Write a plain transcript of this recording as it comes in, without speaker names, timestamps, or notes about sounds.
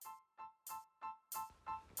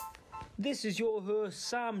This is your host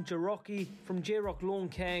Sam Jarocki from J-Rock Lawn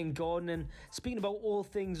Care and Gardening, speaking about all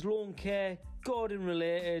things lawn care, garden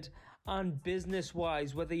related and business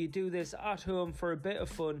wise. Whether you do this at home for a bit of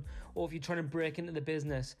fun or if you're trying to break into the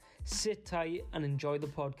business, sit tight and enjoy the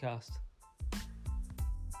podcast.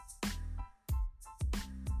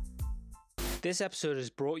 This episode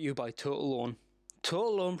is brought to you by Total Lawn.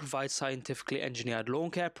 Total Lawn provides scientifically engineered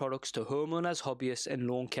lawn care products to homeowners, hobbyists and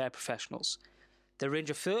lawn care professionals. Their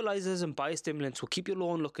range of fertilisers and biostimulants will keep your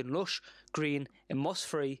lawn looking lush, green and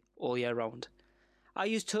moss-free all year round. I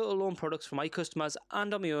use Total Lawn products for my customers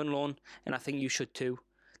and on my own lawn, and I think you should too.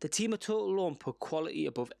 The team at Total Lawn put quality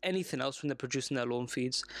above anything else when they're producing their lawn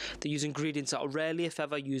feeds. They use ingredients that are rarely if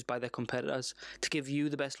ever used by their competitors to give you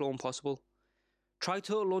the best lawn possible. Try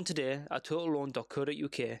Total Lawn today at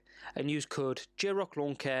totallawn.co.uk and use code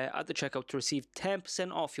JROCKLAWNCARE at the checkout to receive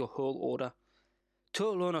 10% off your whole order.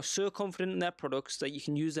 Total Lawn are so confident in their products that you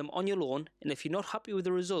can use them on your lawn, and if you're not happy with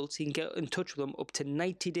the results, you can get in touch with them up to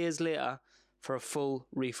 90 days later for a full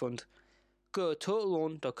refund. Go to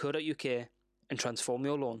totallawn.co.uk and transform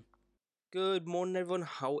your lawn. Good morning everyone,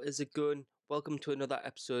 how is it going? Welcome to another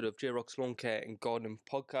episode of J-Rock's Lawn Care and Gardening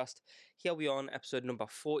Podcast. Here we are on episode number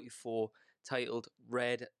 44, titled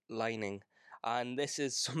Red Lining. And this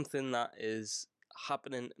is something that is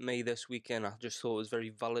happening to me this weekend. I just thought it was very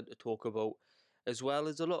valid to talk about, as well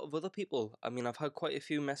as a lot of other people. I mean, I've had quite a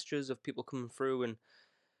few messages of people coming through and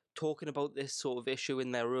talking about this sort of issue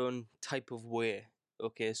in their own type of way.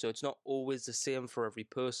 Okay, so it's not always the same for every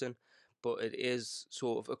person, but it is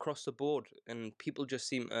sort of across the board. And people just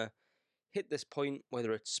seem to hit this point,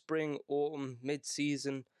 whether it's spring, autumn,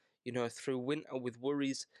 mid-season, through winter with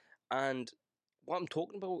worries. And what I'm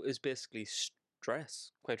talking about is basically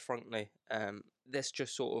stress, quite frankly. This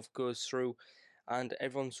just sort of goes through and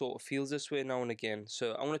everyone sort of feels this way now and again.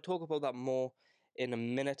 So I want to talk about that more in a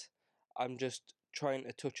minute. I'm just trying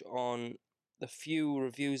to touch on the few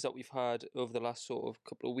reviews that we've had over the last sort of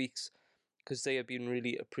couple of weeks, because they have been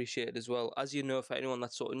really appreciated as well. As you know, for anyone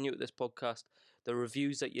that's sort of new to this podcast, the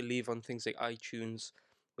reviews that you leave on things like iTunes,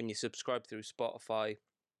 when you subscribe through Spotify,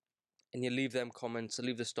 and you leave them comments,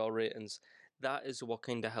 leave the star ratings, that is what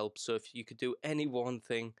kind of helps. So if you could do any one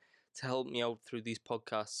thing to help me out through these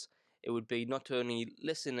podcasts, it would be not only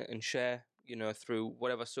listen and share, through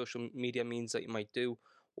whatever social media means that you might do,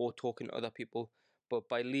 or talking to other people, but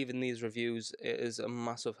by leaving these reviews, it is a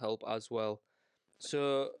massive help as well.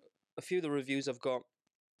 So a few of the reviews I've got,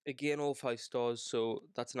 again, all 5 stars, so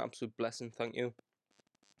that's an absolute blessing, thank you.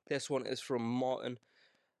 This one is from Martin,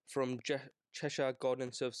 from Cheshire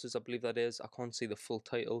Gardening Services, I believe that is. I can't see the full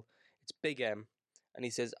title. It's Big M, and he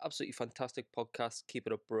says, absolutely fantastic podcast, keep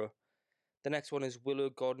it up, bro. The next one is Willow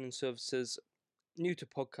Gardening Services, new to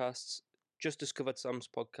podcasts, just discovered Sam's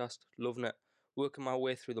podcast, loving it, working my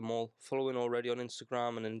way through them all, following already on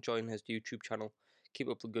Instagram and enjoying his YouTube channel, keep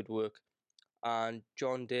up the good work. And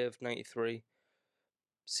John Dave 93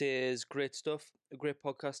 says, great stuff, a great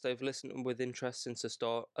podcast I've listened to with interest since the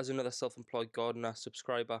start, as another self-employed gardener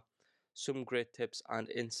subscriber, some great tips and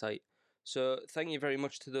insight. So thank you very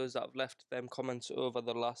much to those that have left them comments over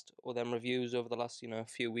the last, or them reviews over the last,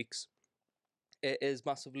 few weeks. It is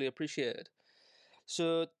massively appreciated.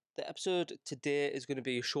 So the episode today is going to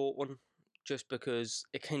be a short one, just because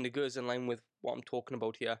it kind of goes in line with what I'm talking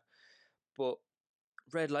about here. But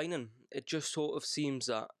redlining, it just sort of seems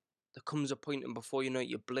that there comes a point and before you know it,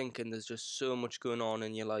 you blink and there's just so much going on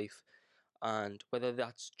in your life. And whether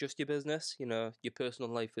that's just your business, your personal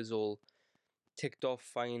life is all ticked off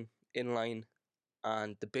fine, in line,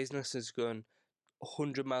 and the business is going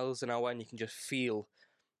 100 miles an hour and you can just feel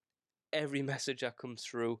every message that comes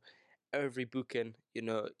through, every booking,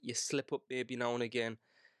 you slip up maybe now and again.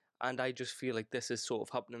 And I just feel like this is sort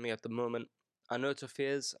of happening to me at the moment. I know it's a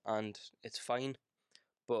phase and it's fine,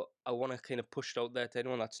 but I want to kind of push it out there to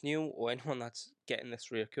anyone that's new or anyone that's getting this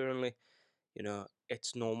reoccurringly.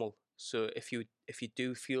 It's normal. So if you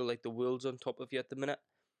do feel like the world's on top of you at the minute,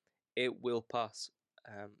 it will pass.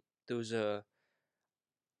 There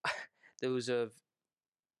was a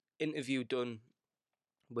interview done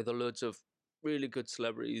with loads of really good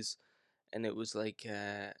celebrities, and it was like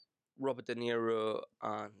Robert De Niro,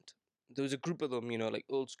 and there was a group of them, like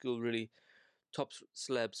old school, really top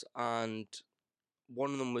celebs, and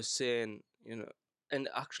one of them was saying, and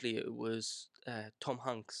actually it was Tom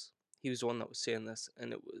Hanks. He was the one that was saying this,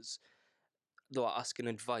 and they were asking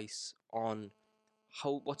advice on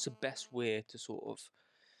what's the best way to sort of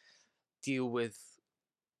deal with,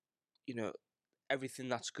 everything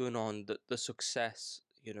that's going on, the success,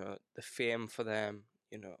 the fame for them,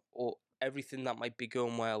 or everything that might be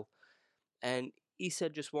going well. And he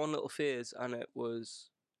said just one little phase, and it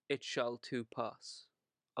it shall too pass,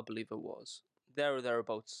 I believe it was. There or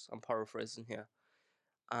thereabouts, I'm paraphrasing here.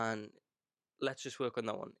 And let's just work on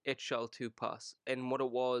that one. It shall too pass. And what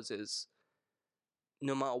it was is,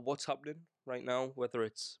 no matter what's happening right now, whether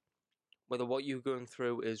what you're going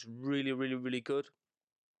through is really, really, really good,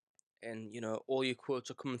 and all your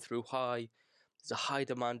quotes are coming through high, there's a high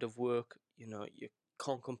demand of work, you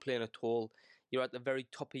can't complain at all, you're at the very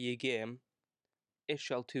top of your game, it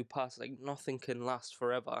shall too pass. Like, nothing can last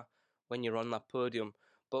forever when you're on that podium.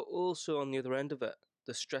 But also on the other end of it,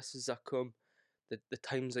 the stresses that come, the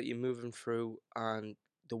times that you're moving through, and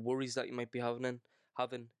the worries that you might be having,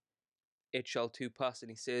 it shall too pass. And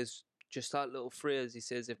he says, just that little phrase, he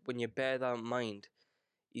says, if when you bear that in mind,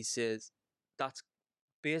 he says, that's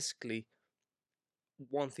basically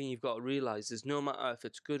one thing you've got to realize is, no matter if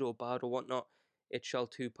it's good or bad or whatnot, it shall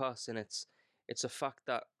too pass. And it's a fact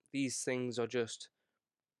that these things are just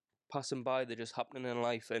passing by, they're just happening in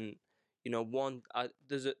life. And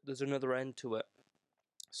there's another end to it.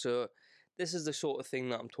 So this is the sort of thing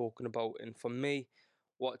that I'm talking about. And for me,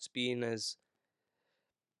 what's been is,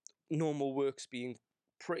 normal work's been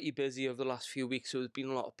pretty busy over the last few weeks, so there's been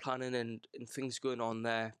a lot of planning and things going on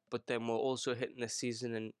there. But then we're also hitting this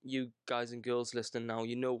season, and you guys and girls listening now,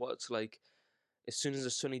 you know what it's like. As soon as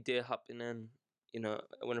a sunny day happening,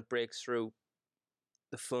 when it breaks through,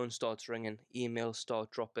 the phone starts ringing, emails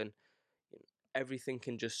start dropping, everything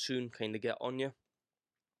can just soon kind of get on you.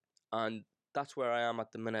 And that's where I am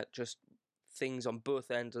at the minute. Just things on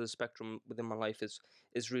both ends of the spectrum within my life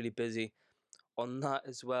is really busy. On that,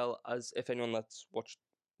 as well as, if anyone that's watched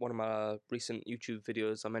one of my recent YouTube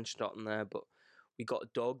videos, I mentioned it on there, but we got a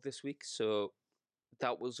dog this week, so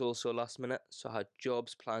that was also last minute. So I had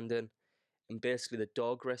jobs planned in, and basically the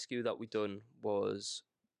dog rescue that we done was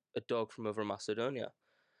a dog from over Macedonia.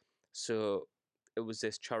 So it was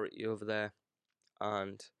this charity over there,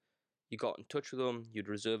 and you got in touch with them, you'd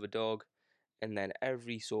reserve a dog, and then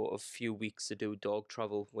every sort of few weeks they do dog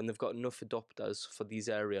travel. When they've got enough adopters for these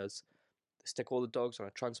areas, they stick all the dogs on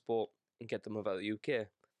a transport and get them over the UK.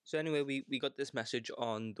 So anyway, we got this message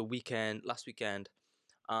on the weekend, last weekend,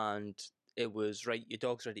 and it was, right, your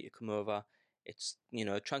dog's ready to come over. It's,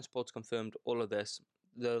 transport's confirmed, all of this.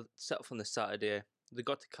 They'll set off on the Saturday. They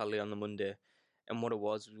got to Cali on the Monday, and what it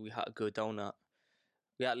was, we had to go down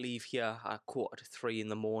we had to leave here at 2:45 in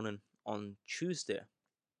the morning on Tuesday,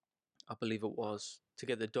 I believe it was, to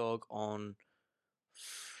get the dog on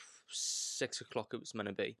 6 o'clock it was meant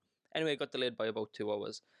to be. Anyway, it got delayed by about 2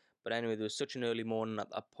 hours. But anyway, there was such an early morning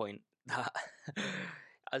at that point that,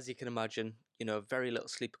 as you can imagine, very little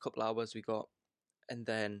sleep, a couple hours we got. And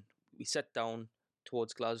then we sat down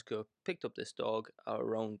towards Glasgow, picked up this dog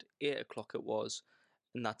around 8 o'clock it was,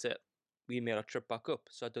 and that's it. We made our trip back up.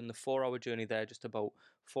 So I'd done the 4 hour journey there, just about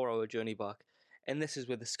 4 hour journey back. And this is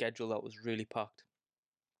with a schedule that was really packed.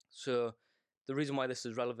 So the reason why this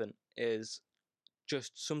is relevant is,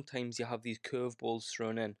 just sometimes you have these curveballs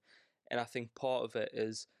thrown in. And I think part of it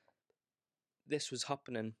is, this was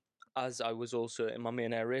happening as I was also in my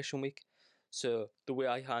main aeration week. So the way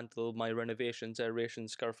I handle my renovations,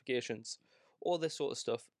 aerations, scarifications, all this sort of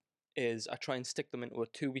stuff, is I try and stick them into a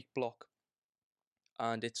 2 week block.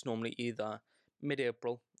 And it's normally either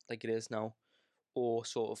mid-April, like it is now, or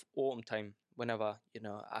sort of autumn time, whenever,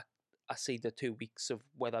 I see the 2 weeks of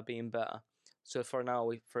weather being better. So for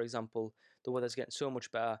now, for example, the weather's getting so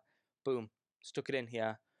much better, boom, stuck it in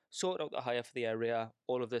here, sorted out the hire for the area,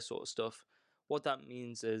 all of this sort of stuff. What that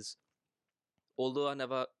means is, although I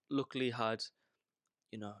never luckily had,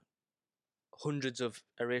 you know, hundreds of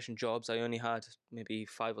aeration jobs, I only had maybe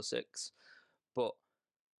 5 or 6, but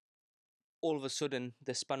all of a sudden,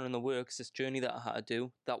 this spanner in the works, this journey that I had to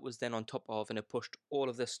do, that was then on top of, and it pushed all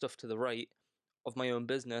of this stuff to the right of my own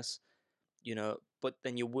business, but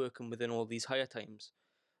then you're working within all these higher times.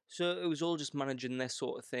 So it was all just managing this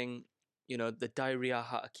sort of thing. The diary I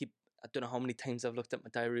had to keep, I don't know how many times I've looked at my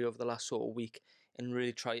diary over the last sort of week and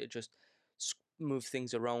really try to just move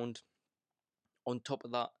things around. On top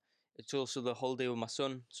of that, it's also the holiday with my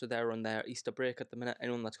son, so they're on their Easter break at the minute.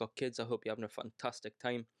 Anyone that's got kids, I hope you're having a fantastic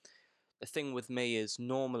time. The thing with me is,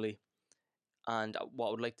 normally, and what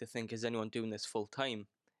I would like to think is anyone doing this full time,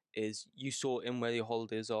 is you sort in where your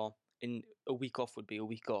holidays are. In a week off would be a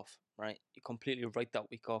week off, right? You completely write that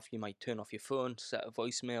week off. You might turn off your phone, set a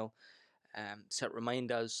voicemail, set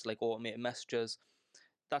reminders like automated messages,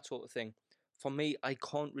 that sort of thing. For me, I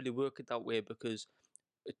can't really work it that way, because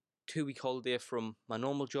a 2 week holiday from my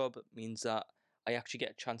normal job means that I actually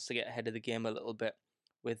get a chance to get ahead of the game a little bit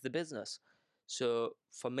with the business. So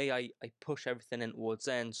for me, I push everything in towards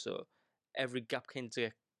then, so every gap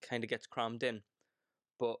kind of gets crammed in.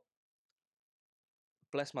 But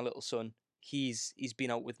bless my little son. He's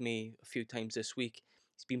been out with me a few times this week.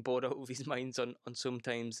 He's been bored out of his minds on some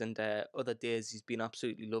times, and other days he's been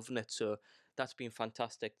absolutely loving it. So that's been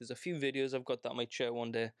fantastic. There's a few videos I've got that I might share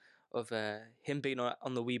one day of him being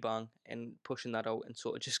on the wee bang and pushing that out and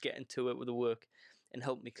sort of just getting to it with the work and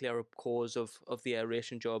helping me clear up cores of the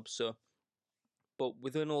aeration job. So, but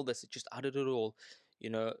within all this, it just added it all, you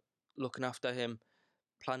know, looking after him,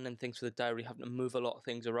 planning things for the diary, having to move a lot of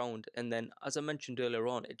things around. And then, as I mentioned earlier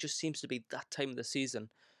on, it just seems to be that time of the season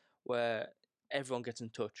where everyone gets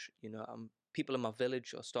in touch. You know, people in my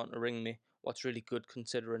village are starting to ring me. What's really good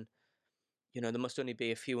considering, you know, there must only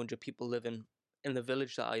be a few hundred people living in the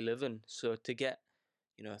village that I live in. So to get,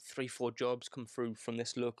 you know, 3-4 jobs come through from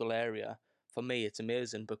this local area, for me, it's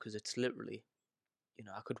amazing because it's literally, you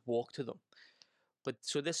know, I could walk to them. But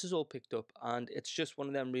so this is all picked up, and it's just one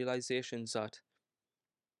of them realizations that,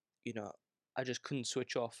 you know, I just couldn't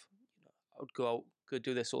switch off. You know, I would go out, go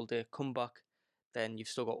do this all day, come back, then you've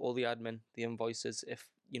still got all the admin, the invoices. If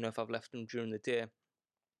you know, if I've left them during the day,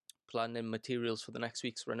 planning materials for the next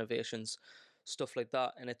week's renovations, stuff like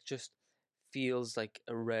that, and it just feels like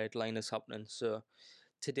a red line is happening. So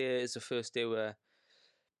today is the first day where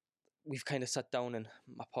we've kind of sat down, and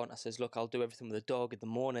my partner says, "Look, I'll do everything with the dog in the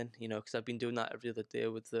morning," you know, because I've been doing that every other day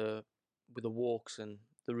with the walks and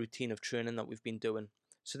the routine of training that we've been doing.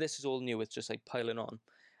 So this is all new. It's just like piling on,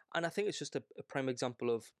 and I think it's just a prime example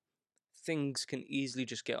of things can easily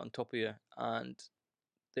just get on top of you, and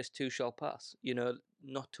this too shall pass. You know,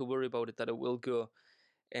 not to worry about it, that it will go,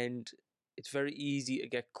 and it's very easy to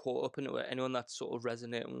get caught up in it. Anyone that's sort of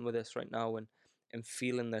resonating with this right now and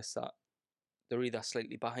feeling this, that they're either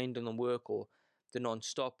slightly behind on the work or they're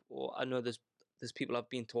non-stop, or I know there's people I've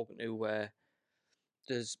been talking to where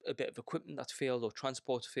there's a bit of equipment that's failed or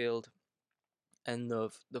transport failed, and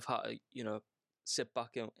they've had to, you know, sit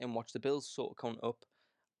back and watch the bills sort of count up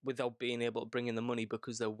without being able to bring in the money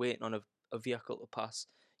because they're waiting on a vehicle to pass,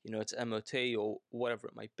 you know, it's MOT or whatever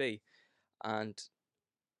it might be. And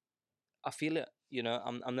I feel it, you know,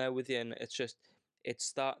 I'm there with you, and it's just,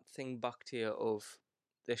 it's that thing back to you of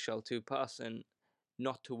this shall too pass, and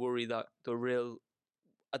not to worry that the real,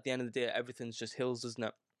 at the end of the day, everything's just hills, isn't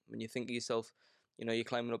it? When you think of yourself, you know, you're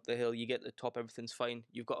climbing up the hill, you get to the top, everything's fine.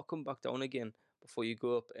 You've got to come back down again before you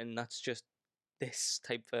go up, and that's just this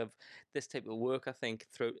type of work. I think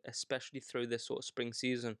through, especially through this sort of spring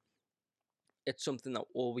season, it's something that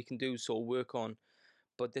all we can do is sort of work on.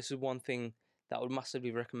 But this is one thing that I would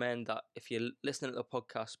massively recommend, that if you're listening to the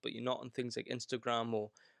podcast but you're not on things like Instagram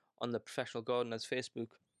or on the Professional Gardeners Facebook,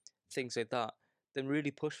 things like that, then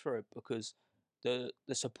really push for it, because the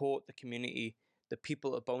support, the community, the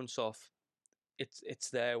people to bounce off, it's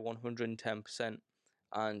there 110%.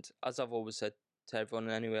 And as I've always said to everyone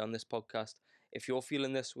anyway on this podcast, if you're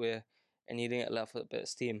feeling this way and you didn't let off a bit of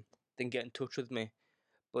steam, then get in touch with me.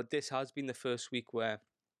 But this has been the first week where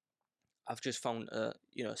I've just found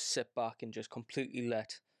you know, sit back and just completely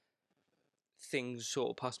let things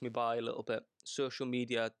sort of pass me by a little bit. Social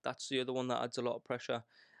media, that's the other one that adds a lot of pressure.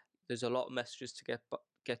 There's a lot of messages to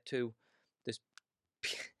get to. There's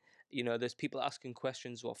you know, there's people asking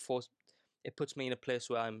questions, what force it puts me in a place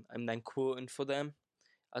where I'm then quoting for them,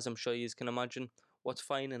 as I'm sure you can imagine. What's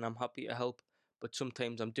fine, and I'm happy to help, but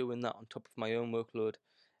sometimes I'm doing that on top of my own workload,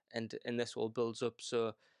 and this all builds up.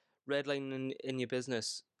 So redlining in your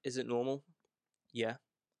business, is it normal? Yeah,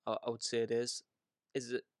 I would say it is.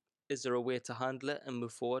 Is it? Is there a way to handle it and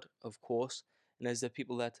move forward? Of course. And is there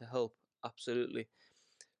people there to help? Absolutely.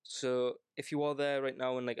 So if you are there right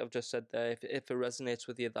now, and like I've just said there, if it resonates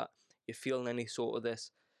with you that you're feeling any sort of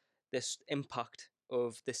this impact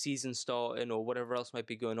of the season starting or whatever else might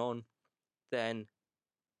be going on, then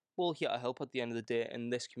we're here to help at the end of the day,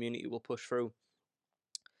 and this community will push through.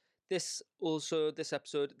 This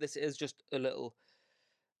episode, this is just a little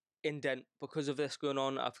indent because of this going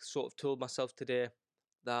on. I've sort of told myself today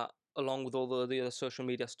that along with all the other social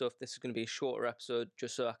media stuff, this is going to be a shorter episode,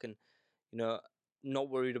 just so I can, you know, not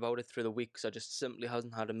worried about it through the week, because I just simply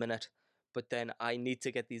hasn't had a minute. But then I need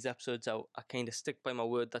to get these episodes out. I kind of stick by my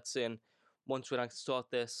word that's saying, once when I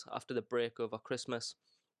start this after the break over Christmas,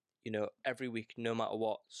 you know, every week, no matter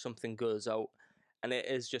what, something goes out. And it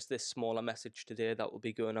is just this smaller message today that will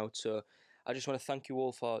be going out. So I just want to thank you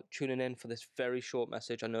all for tuning in for this very short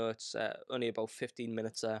message. I know it's only about 15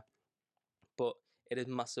 minutes there, but it is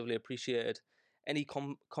massively appreciated. Any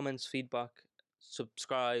comments, feedback,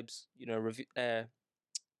 subscribes, you know, review,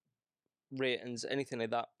 ratings, anything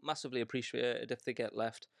like that, massively appreciated if they get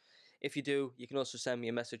left. If you do, you can also send me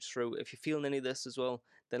a message through. If you're feeling any of this as well,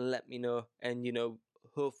 then let me know. And, you know,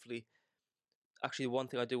 hopefully, actually, one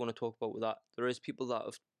thing I do want to talk about with that, there is people that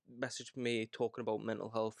have messaged me talking about mental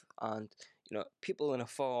health, and people in a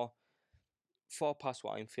far past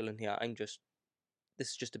what I'm feeling here. This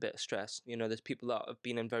is just a bit of stress. There's people that have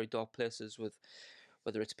been in very dark places with,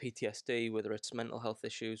 whether it's PTSD, whether it's mental health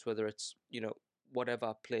issues, whether it's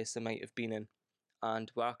whatever place they might have been in,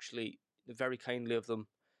 and we're actually very kindly of them.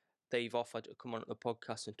 They've offered to come on the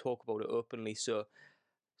podcast and talk about it openly. So,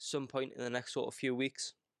 some point in the next sort of few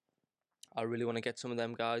weeks, I really want to get some of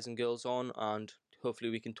them guys and girls on, and hopefully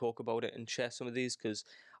we can talk about it and share some of these, because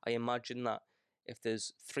I imagine that if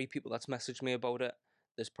there's 3 people that's messaged me about it,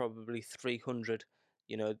 there's probably 300,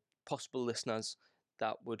 possible listeners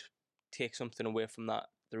that would take something away from that.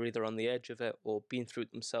 They're either on the edge of it or been through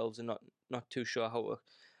it themselves and not too sure how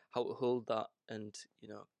to hold that and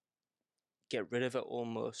get rid of it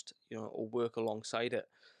almost, or work alongside it.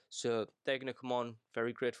 So they're going to come on,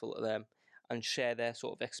 very grateful to them, and share their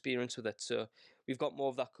sort of experience with it. So we've got more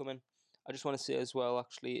of that coming. I just want to say as well,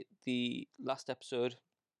 actually, the last episode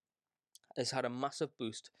has had a massive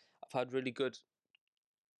boost. I've had really good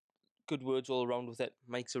words all around with it.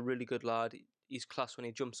 Mike's a really good lad. He's class when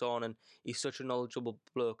he jumps on, and he's such a knowledgeable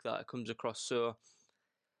bloke that it comes across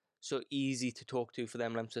so easy to talk to for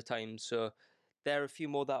them lengths of time. So there are a few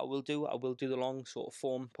more that I will do. I will do the long sort of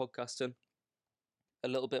form podcasting a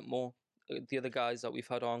little bit more. The other guys that we've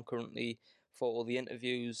had on currently for all the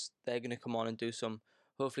interviews, they're going to come on and do some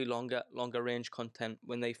hopefully longer range content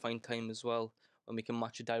when they find time as well, when we can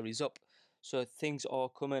match the diaries up. So things are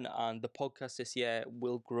coming, and the podcast this year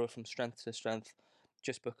will grow from strength to strength,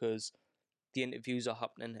 just because the interviews are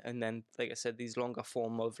happening, and then, like I said, these longer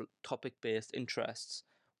form of topic-based interests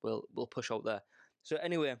will push out there. So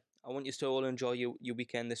anyway, I want you to all enjoy your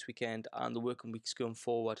weekend this weekend and the working weeks going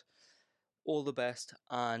forward. All the best,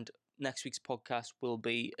 and next week's podcast will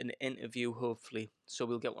be an interview, hopefully, so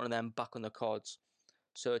we'll get one of them back on the cards.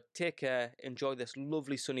 So take care, enjoy this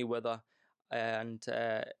lovely sunny weather, and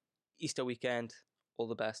Easter weekend. All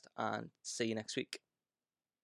the best, and see you next week.